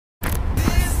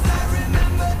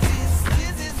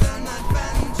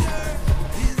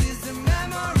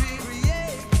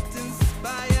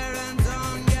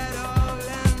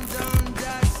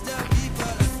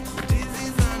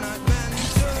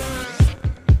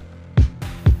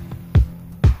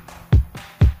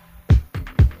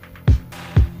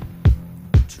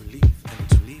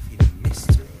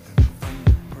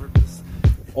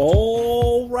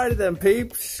Alrighty then,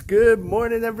 peeps. Good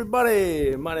morning,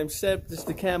 everybody. My name's Seb. This is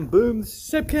the cam. Boom,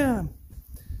 SebCam.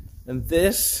 And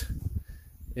this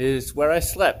is where I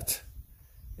slept,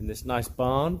 in this nice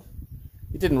barn.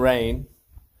 It didn't rain,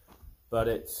 but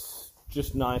it's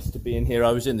just nice to be in here.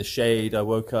 I was in the shade. I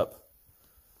woke up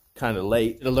kind of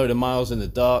late, a load of miles in the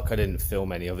dark. I didn't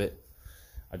film any of it.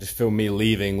 I just filmed me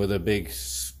leaving with a big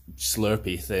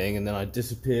slurpy thing, and then I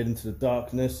disappeared into the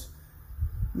darkness.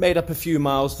 Made up a few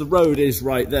miles. The road is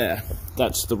right there.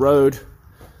 That's the road.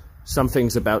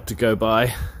 Something's about to go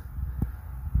by.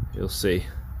 You'll see.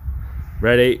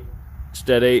 Ready,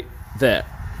 steady, there.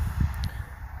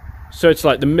 So it's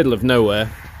like the middle of nowhere.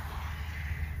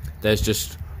 There's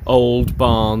just old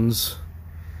barns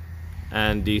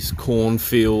and these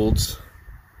cornfields.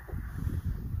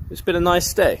 It's been a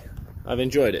nice day. I've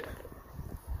enjoyed it.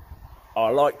 I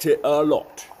liked it a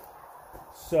lot.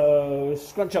 So,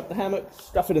 scrunch up the hammock,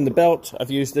 stuff it in the belt.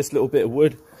 I've used this little bit of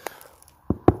wood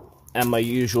and my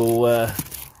usual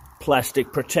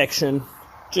plastic protection.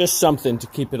 Just something to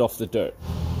keep it off the dirt.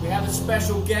 We have a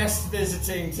special guest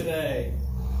visiting today.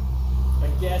 A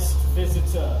guest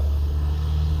visitor.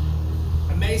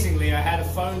 Amazingly, I had a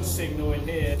phone signal in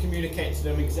here to communicate to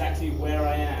them exactly where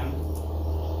I am,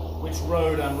 which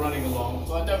road I'm running along.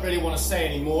 So I don't really want to say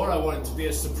any more. I want it to be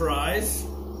a surprise.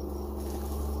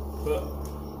 But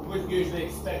wouldn't usually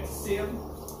expect to see them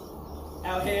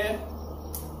out here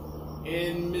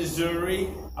in Missouri.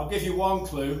 I'll give you one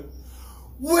clue.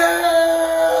 Wilson!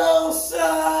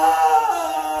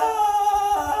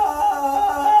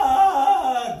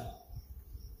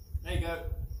 There you go.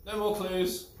 No more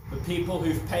clues. The people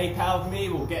who've PayPal'd me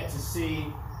will get to see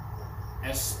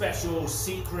a special,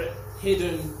 secret,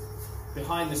 hidden,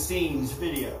 behind-the-scenes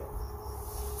video.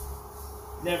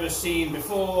 Never seen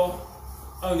before.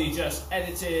 Only just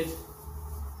edited,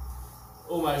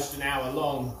 almost an hour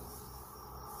long,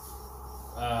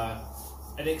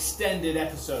 an extended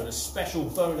episode, a special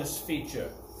bonus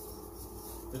feature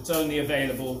that's only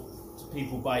available to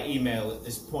people by email at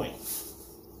this point.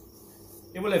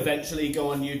 It will eventually go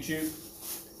on YouTube,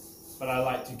 but I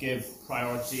like to give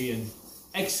priority and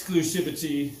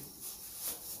exclusivity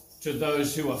to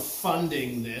those who are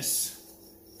funding this.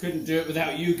 Couldn't do it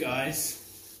without you guys.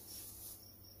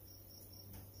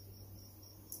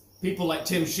 People like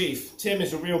Tim Sheaf. Tim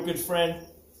is a real good friend.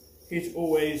 He's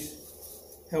always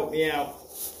helped me out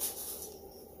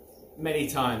many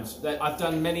times. I've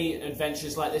done many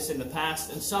adventures like this in the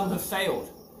past, and some have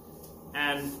failed.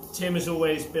 And Tim has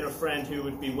always been a friend who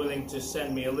would be willing to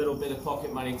send me a little bit of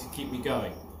pocket money to keep me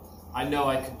going. I know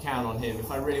I could count on him.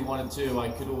 If I really wanted to, I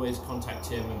could always contact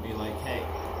him and be like, hey,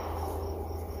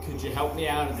 could you help me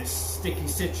out of this sticky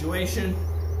situation?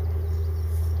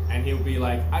 And he'll be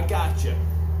like, I gotcha.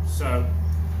 So,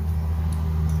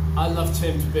 I love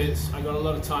Tim to bits. I got a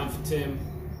lot of time for Tim.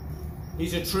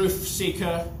 He's a truth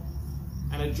seeker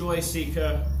and a joy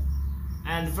seeker,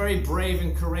 and very brave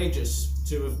and courageous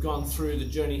to have gone through the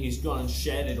journey he's gone and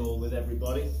shared it all with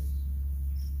everybody.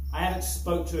 I haven't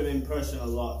spoke to him in person a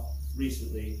lot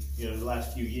recently, you know, the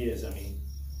last few years, I mean.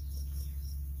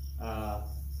 But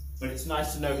it's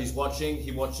nice to know he's watching.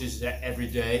 He watches every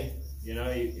day, you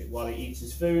know, while he eats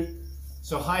his food.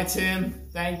 So hi Tim,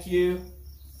 thank you.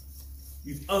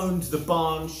 You've owned the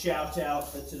barn shout out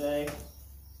for today.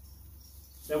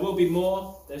 There will be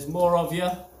more. There's more of you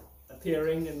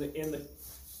appearing in the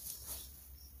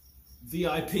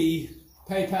VIP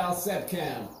PayPal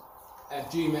SebCam at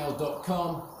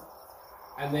gmail.com,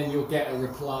 and then you'll get a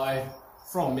reply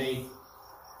from me,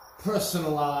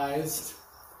 personalized,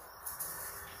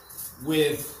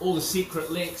 with all the secret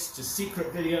links to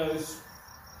secret videos,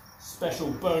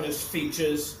 special bonus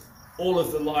features, all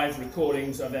of the live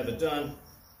recordings I've ever done.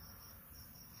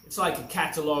 It's like a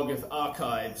catalogue of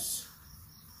archives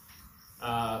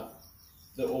that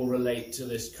all relate to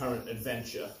this current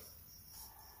adventure.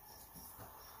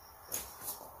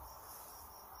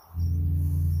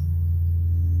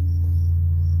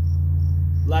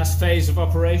 Last phase of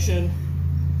Operation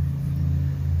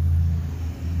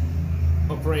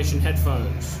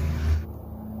Headphones.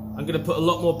 I'm going to put a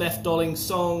lot more Beth Dolling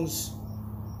songs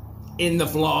in the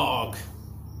vlog.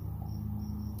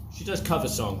 She does cover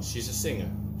songs. She's a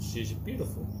singer. She's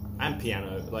beautiful. And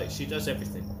piano. Like, she does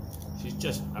everything. She's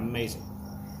just amazing.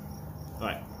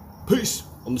 Alright. Peace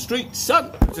on the street,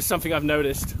 son. Just something I've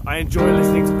noticed. I enjoy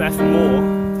listening to Beth more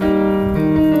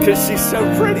because she's so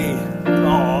pretty.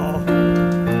 Aww.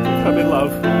 I'm in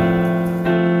love.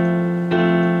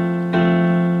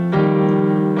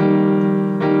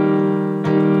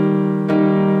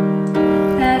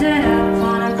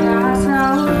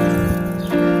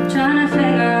 Trying to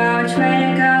figure out which way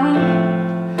to go.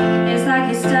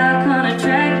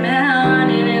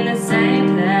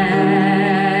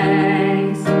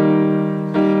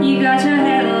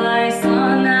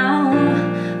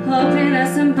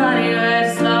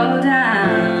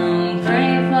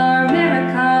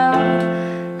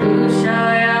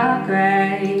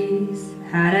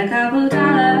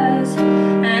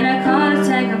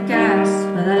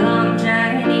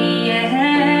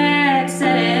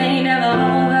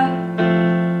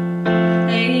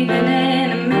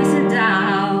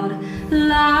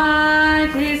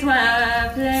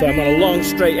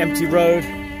 straight empty road.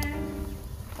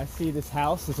 I see this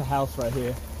house, there's a house right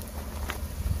here.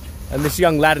 And this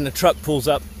young lad in a truck pulls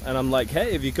up and I'm like,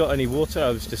 hey, have you got any water? I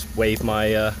was just wave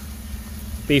my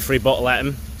B-free bottle at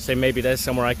him, say maybe there's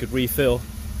somewhere I could refill.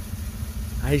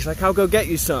 And he's like, I'll go get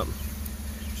you some.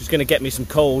 She's gonna get me some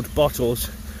cold bottles.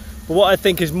 But what I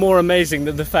think is more amazing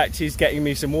than the fact he's getting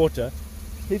me some water,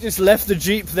 he just left the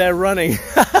Jeep there running.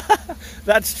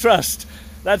 That's trust.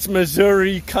 That's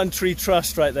Missouri country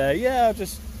trust right there. Yeah, I'll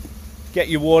just get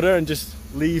you water and just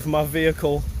leave my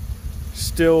vehicle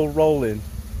still rolling.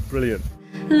 Brilliant.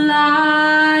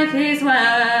 Life is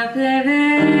worth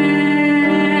living.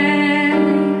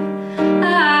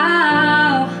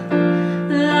 Oh,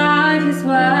 life is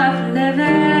worth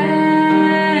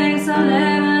living. So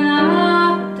living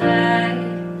all day.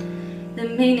 The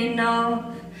meaning of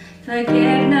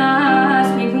forgiveness.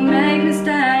 People make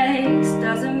mistakes.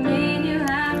 Doesn't mean you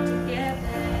have to give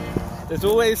it. There's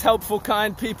always helpful,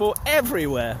 kind people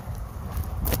everywhere.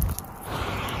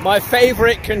 My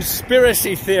favorite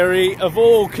conspiracy theory of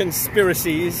all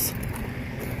conspiracies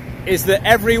is that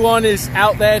everyone is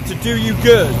out there to do you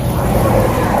good.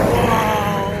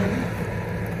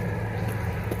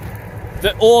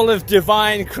 That all of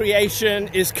divine creation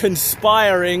is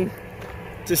conspiring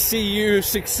to see you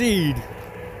succeed.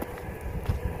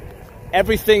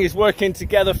 Everything is working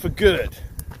together for good.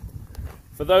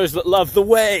 For those that love the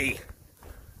way,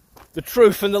 the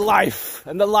truth and the life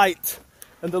and the light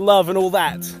and the love and all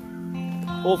that.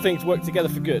 All things work together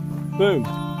for good. Boom.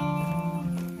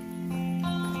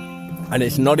 And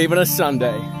it's not even a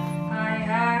Sunday. I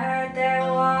heard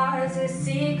there was a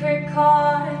secret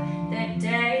chord that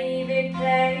David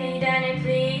played and it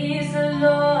pleased the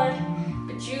Lord.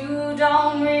 But you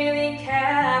don't really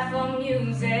care for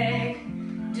music,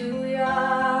 do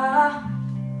ya?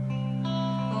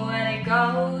 Well, it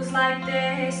goes like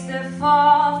this: the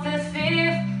fourth, the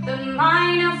fifth, the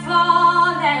minor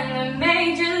fall and the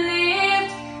major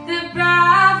lift, the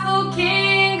baffled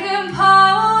king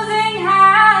composing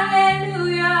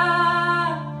hallelujah.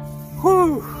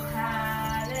 Whew.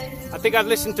 Hallelujah. I think I've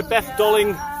listened to Beth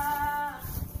Dolling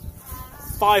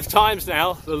 5 times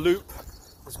now. The loop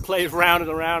has played round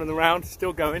and around and around,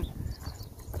 still going.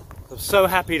 I'm so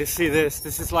happy to see this.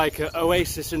 This is like an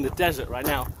oasis in the desert right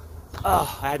now.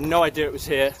 Oh, I had no idea it was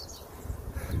here.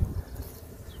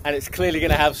 And it's clearly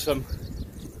going to have some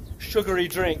sugary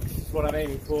drink, is what I'm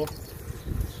aiming for.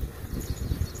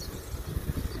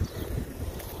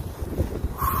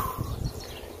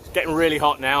 It's getting really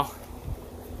hot now,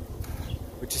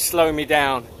 which is slowing me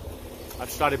down.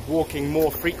 I've started walking more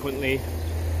frequently.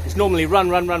 It's normally run,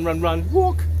 run, run, run, run,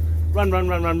 walk. Run, run,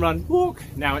 run, run, run, walk.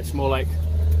 Now it's more like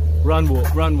run,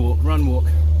 walk, run, walk, run, walk.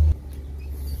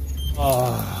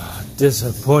 Oh,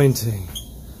 disappointing.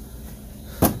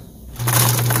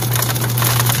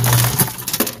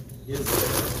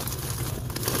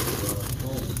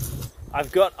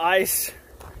 I've got ice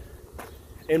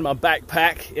in my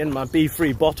backpack, in my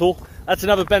B-free bottle. That's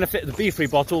another benefit of the B-free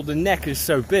bottle. The neck is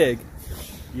so big,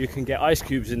 you can get ice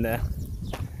cubes in there.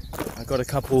 I've got a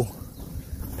couple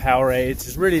Powerades.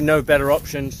 There's really no better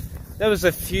options. There was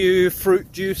a few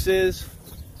fruit juices,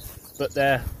 but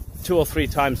they're 2 or 3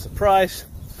 times the price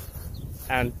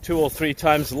and 2 or 3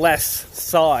 times less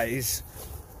size.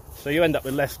 So you end up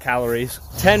with less calories.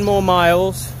 10 more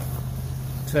miles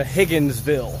to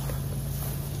Higginsville.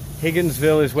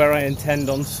 Higginsville is where I intend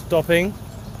on stopping.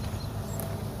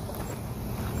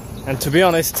 And to be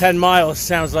honest, 10 miles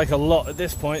sounds like a lot at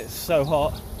this point. It's so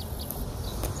hot.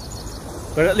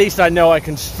 But at least I know I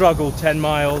can struggle 10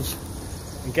 miles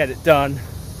and get it done.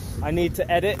 I need to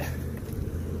edit.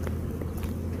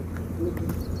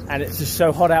 And it's just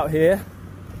so hot out here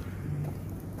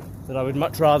that I would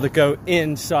much rather go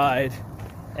inside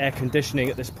air conditioning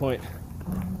at this point.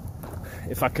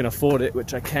 If I can afford it,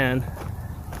 which I can.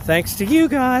 Thanks to you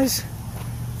guys.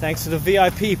 Thanks to the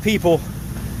VIP people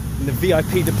in the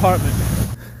VIP department.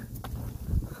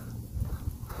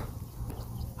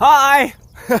 Hi!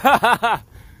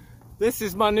 This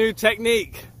is my new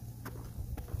technique.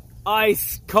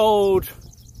 Ice cold,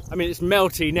 I mean it's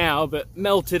melty now, but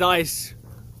melted ice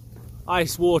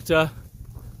water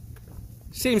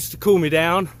seems to cool me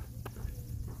down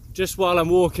just while I'm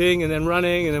walking and then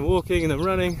running and then walking and then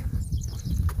running.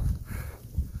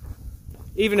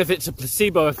 Even if it's a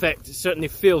placebo effect, it certainly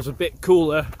feels a bit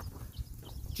cooler.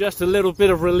 Just a little bit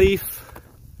of relief.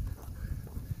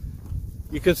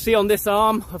 You can see on this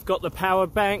arm, I've got the power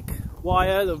bank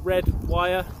wire, the red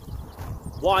wire,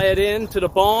 wired in to the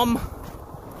bomb.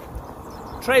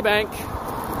 Tray bank.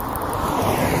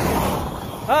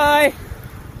 Hi!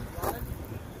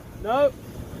 No,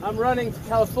 I'm running to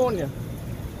California.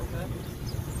 Okay.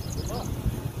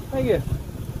 Thank you.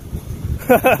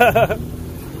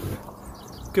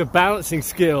 Good balancing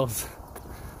skills.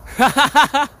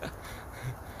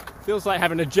 Feels like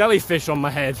having a jellyfish on my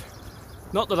head.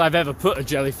 Not that I've ever put a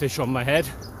jellyfish on my head.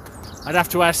 I'd have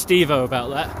to ask Steve-O about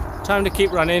that. Time to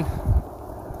keep running.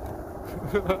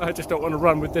 I just don't want to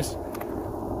run with this.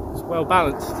 It's well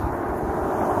balanced.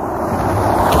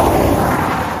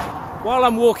 While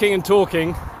I'm walking and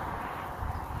talking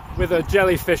with a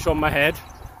jellyfish on my head,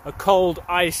 a cold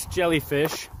ice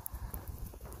jellyfish,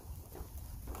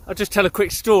 I'll just tell a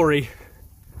quick story.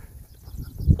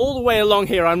 All the way along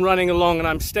here, I'm running along and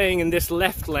I'm staying in this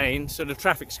left lane, so the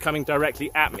traffic's coming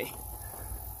directly at me.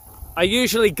 I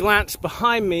usually glance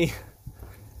behind me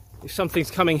if something's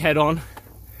coming head on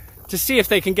to see if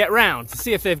they can get round, to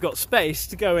see if they've got space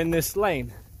to go in this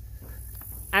lane.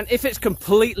 And if it's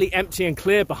completely empty and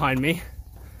clear behind me,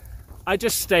 I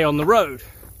just stay on the road,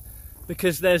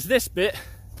 because there's this bit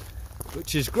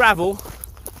which is gravel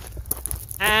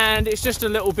and it's just a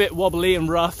little bit wobbly and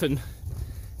rough and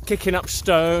kicking up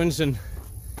stones and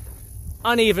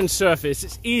uneven surface.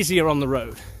 It's easier on the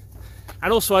road.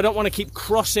 And also I don't want to keep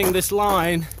crossing this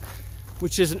line,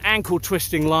 which is an ankle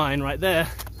twisting line right there.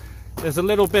 There's a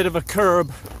little bit of a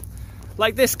curb.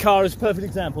 Like this car is a perfect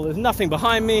example. There's nothing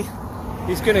behind me.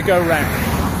 He's going to go round.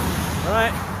 All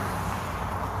right?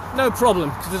 No problem,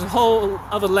 because there's a whole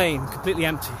other lane completely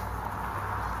empty.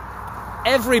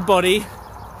 Everybody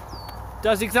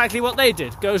does exactly what they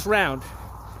did, goes round.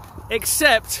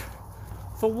 Except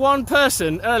for one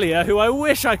person earlier who I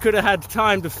wish I could have had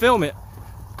time to film it,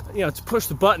 you know, to push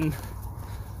the button.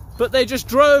 But they just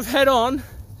drove head on,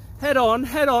 and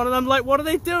I'm like, what are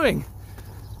they doing?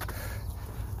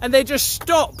 And they just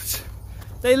stopped.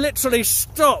 They literally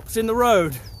stopped in the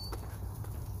road.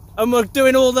 And were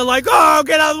doing all the like, oh,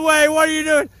 get out of the way, what are you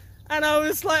doing? And I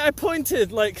was like, I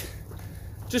pointed, like,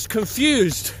 just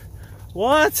confused.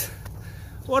 What?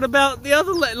 What about the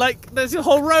other, like, there's a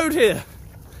whole road here.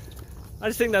 I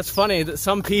just think that's funny that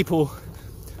some people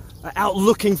are out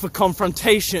looking for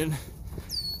confrontation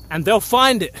and they'll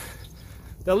find it.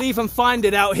 They'll even find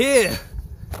it out here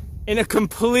in a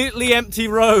completely empty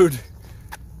road.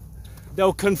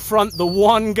 They'll confront the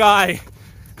one guy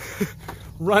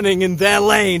running in their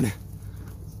lane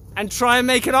and try and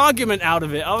make an argument out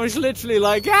of it. I was literally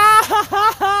like,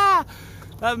 ah,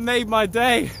 that made my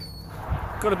day.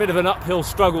 Got a bit of an uphill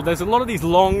struggle. There's a lot of these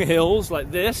long hills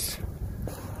like this.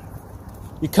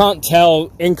 You can't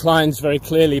tell inclines very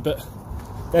clearly, but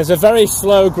there's a very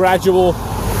slow, gradual,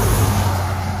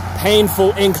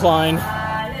 painful incline.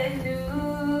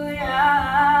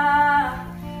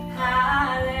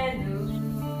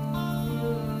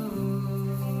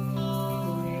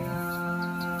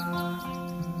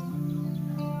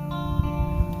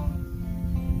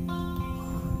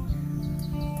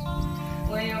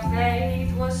 Where your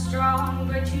faith was strong,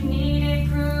 but you needed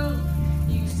proof.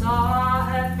 You saw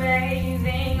her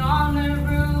bathing on the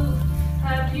roof,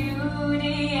 her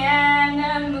beauty and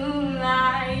the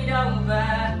moonlight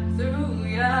overthrew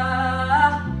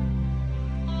ya.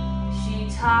 She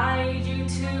tied you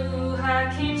to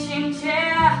her kitchen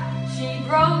chair, she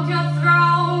broke your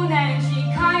throne and she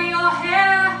cut your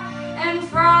hair, and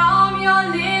from your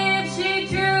lips she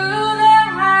drew the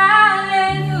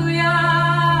hallelujah.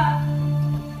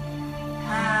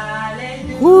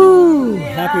 Hallelujah. Woo!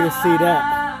 Happy to see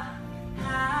that.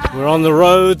 We're on the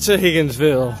road to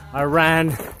Higginsville. I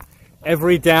ran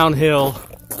every downhill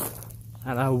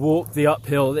and I walked the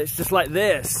uphill. It's just like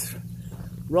this,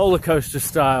 roller coaster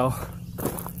style.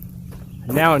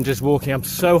 And now I'm just walking. I'm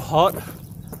so hot,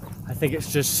 I think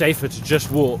it's just safer to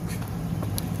just walk.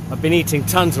 I've been eating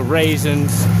tons of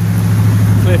raisins,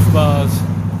 Cliff Bars,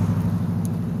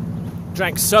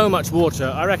 drank so much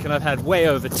water. I reckon I've had way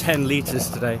over 10 litres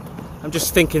today. I'm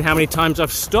just thinking how many times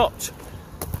I've stopped.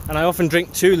 And I often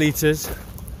drink 2 litres.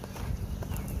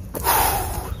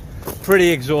 Pretty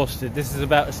exhausted. This is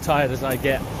about as tired as I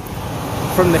get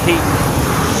from the heat.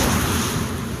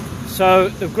 So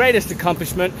the greatest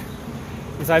accomplishment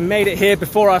is I made it here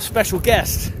before our special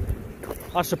guest.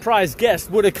 Our surprise guest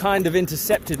would have kind of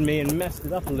intercepted me and messed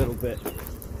it up a little bit.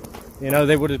 You know,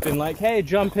 they would have been like, hey,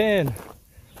 jump in.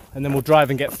 And then we'll drive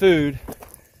and get food.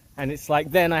 And it's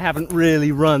like, then I haven't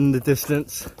really run the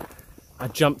distance. I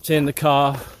jumped in the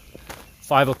car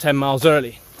 5 or 10 miles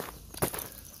early.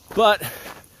 But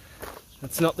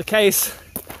that's not the case.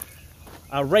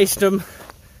 I raced them,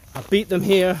 I beat them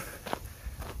here,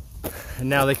 and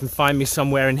now they can find me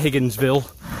somewhere in Higginsville.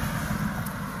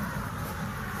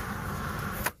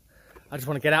 I just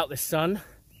want to get out this sun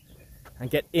and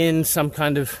get in some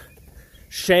kind of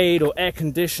shade or air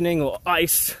conditioning or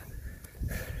ice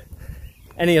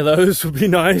Any of those would be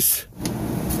nice.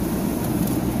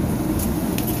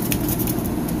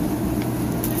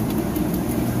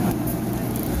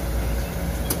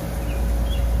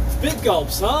 Big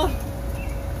gulps, huh?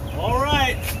 All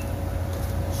right.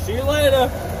 See you later.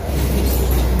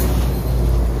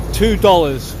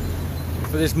 $2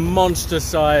 for this monster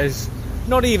size.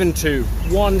 Not even two.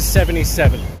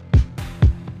 177.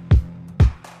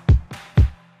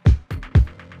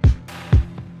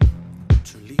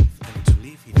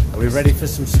 Are we ready for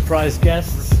some surprise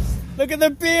guests? Look at the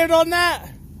beard on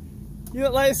that! You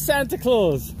look like Santa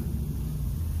Claus.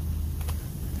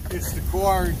 It's the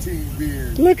quarantine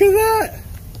beard. Look at that!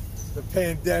 The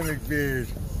pandemic beard.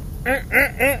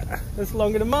 That's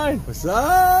longer than mine. What's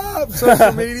up,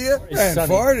 social media? Man, sunny.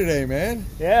 far today, man.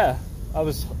 Yeah, I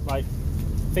was like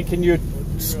thinking you'd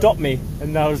stop me,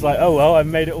 and I was like, oh well, I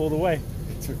made it all the way.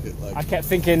 It took it like... I kept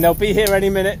thinking they'll be here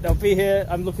any minute. They'll be here.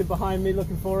 I'm looking behind me,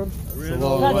 looking for them. It's a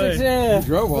long way. You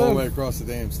drove all the way across the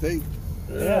damn state.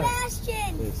 Yeah.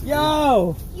 Sebastian!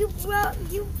 Yo! You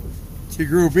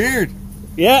grew a beard.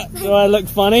 Yeah, do I look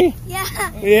funny? Yeah.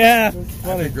 Yeah.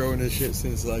 I've been growing this shit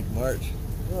since like March.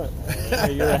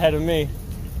 Hey, you're ahead of me.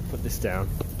 Put this down.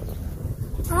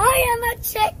 I am a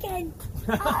chicken.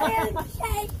 I am a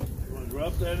chicken. You want to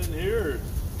drop that in here?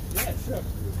 Yeah, sure.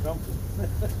 You're comfortable.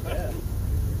 Yeah. It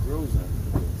grows on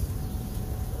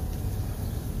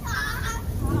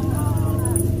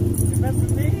Remember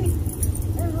me?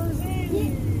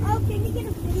 Oh, can you get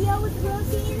a video with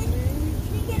Rosie in it?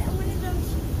 Can you get one of those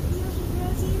videos with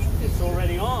Rosie in it? It's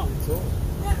already on. It's all.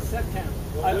 SebCam.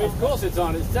 Of course it's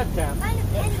on. It's SebCam. Kind of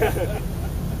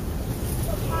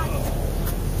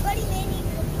Buddy may need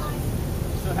to reply.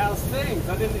 So how's things?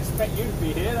 I didn't expect you to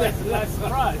be here. That's a nice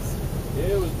surprise. Yeah,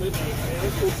 it was midnight, man.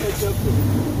 Let's go catch up to it.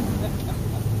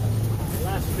 The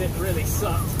last bit really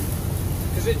sucked.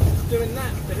 Because it's doing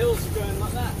that. The hills are going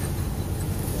like that.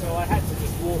 So I had to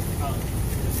just walk up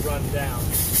and run down.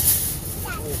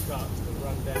 Walk up and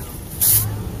run down.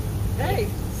 Hey,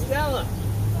 Stella.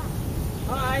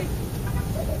 Hi.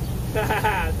 Do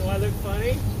I look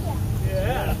funny?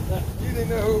 Yeah. You didn't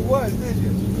know who it was, did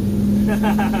you?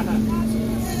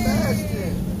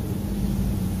 Sebastian.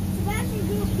 Sebastian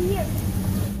grew a beard.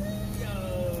 Yo.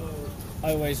 I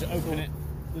always open it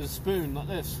with a spoon like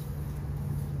this.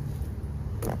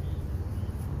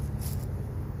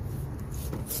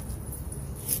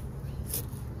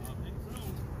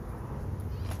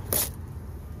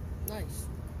 Nice.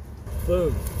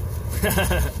 Boom.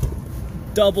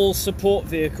 Double support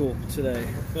vehicle today.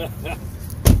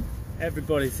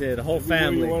 Everybody's here, the whole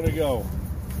family. Where you want to go?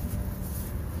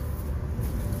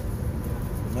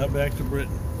 Not back to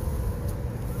Britain.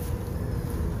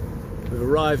 We've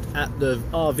arrived at the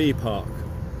RV park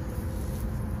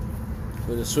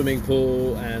with a swimming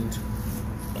pool and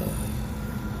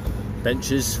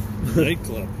benches.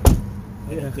 Nightclub.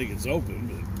 I Yeah. don't think it's open,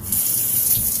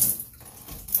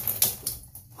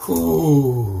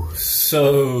 Ooh,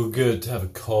 so good to have a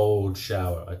cold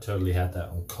shower. I totally had that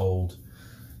on cold.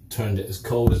 Turned it as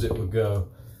cold as it would go.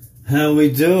 How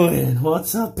we doing?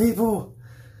 What's up, people?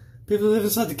 People live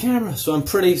inside the camera. So I'm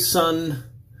pretty sun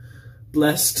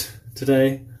blessed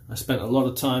today. I spent a lot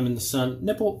of time in the sun.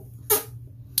 Nipple.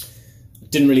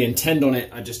 Didn't really intend on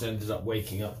it. I just ended up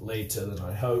waking up later than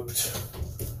I hoped.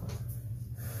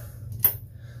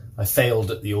 I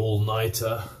failed at the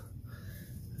all-nighter.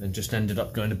 And just ended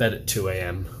up going to bed at 2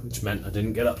 AM, which meant I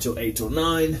didn't get up till 8 or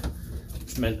 9,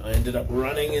 which meant I ended up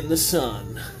running in the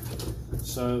sun.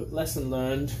 So, lesson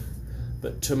learned,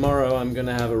 but tomorrow I'm going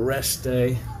to have a rest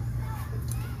day.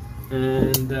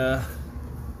 And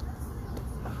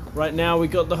right now we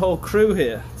got the whole crew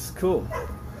here. It's cool.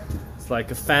 It's like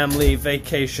a family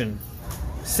vacation.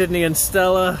 Sydney and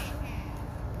Stella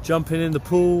jumping in the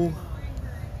pool.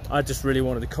 I just really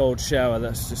wanted a cold shower,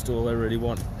 that's just all I really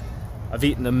want. I've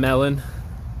eaten a melon.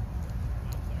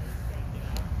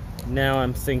 Now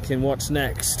I'm thinking, what's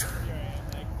next?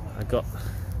 I got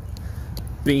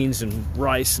beans and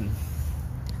rice and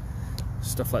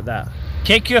stuff like that.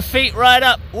 Kick your feet right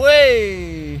up,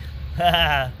 way!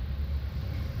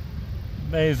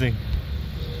 Amazing.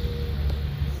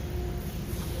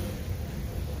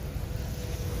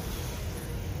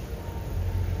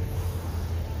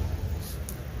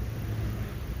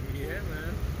 Yeah,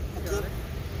 man. You got it.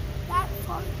 That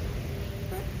part.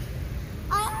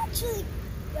 I actually,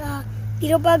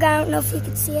 beetle bug, I don't know if you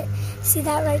can see it. See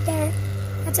that right there?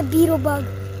 That's a beetle bug.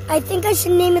 I think I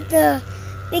should name it the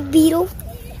Big Beetle.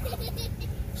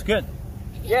 It's good.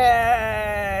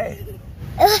 Yay!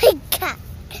 I like that.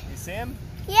 You see him?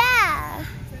 Yeah.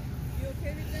 You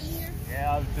okay with them here?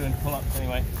 Yeah, I was doing pull-ups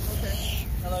anyway. Okay.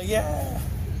 Hello, yeah! Okay. Hello, yeah! All right. Hello, yeah! All right.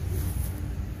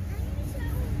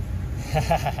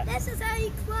 This is how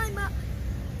you climb up.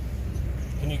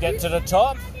 Can you get to the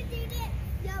top?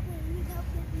 Yeah, but we need help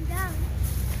getting down.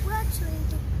 Well, actually,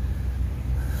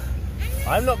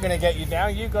 I'm not going to get you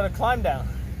down. You've got to climb down.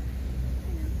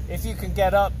 If you can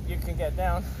get up, you can get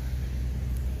down.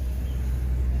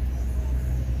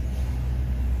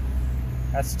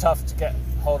 That's tough to get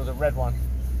hold of the red one.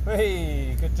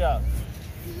 Hey, good job.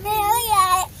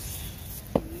 yeah.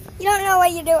 You don't know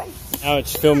what you're doing. Now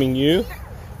it's filming you,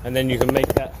 and then you can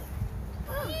make that.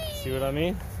 See what I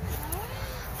mean?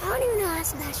 I don't even know how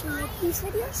Sebastian make these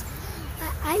videos.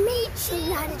 But I may show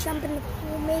you how to jump in the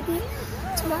pool maybe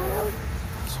tomorrow.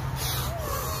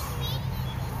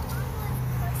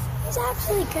 He's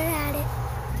actually good at it.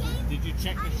 Did you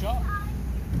check the shot?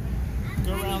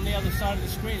 Go around the other side of the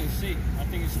screen and see. I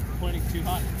think it's pointing too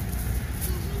high.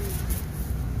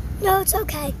 No, it's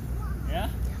okay. Yeah?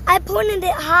 I pointed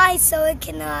it high so it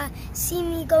can see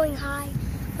me going high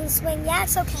on the swing. Yeah,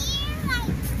 it's okay.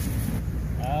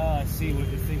 Oh, I see what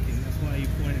you're thinking. That's why you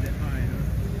pointed it high,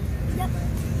 huh? Yep.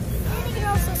 And you can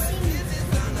also see me.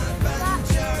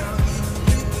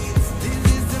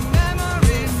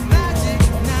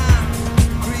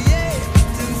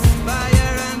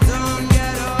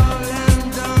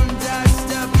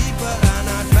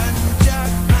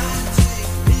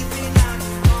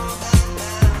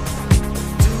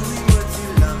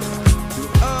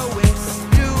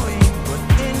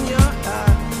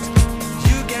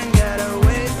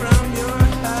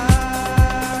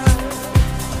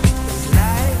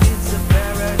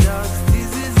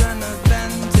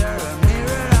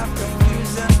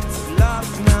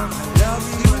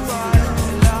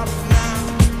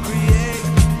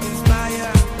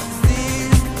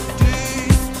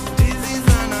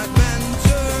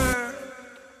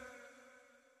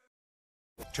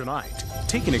 Tonight,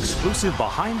 take an exclusive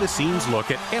behind-the-scenes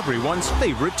look at everyone's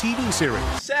favorite TV series.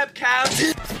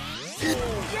 SebCam!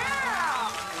 Yeah!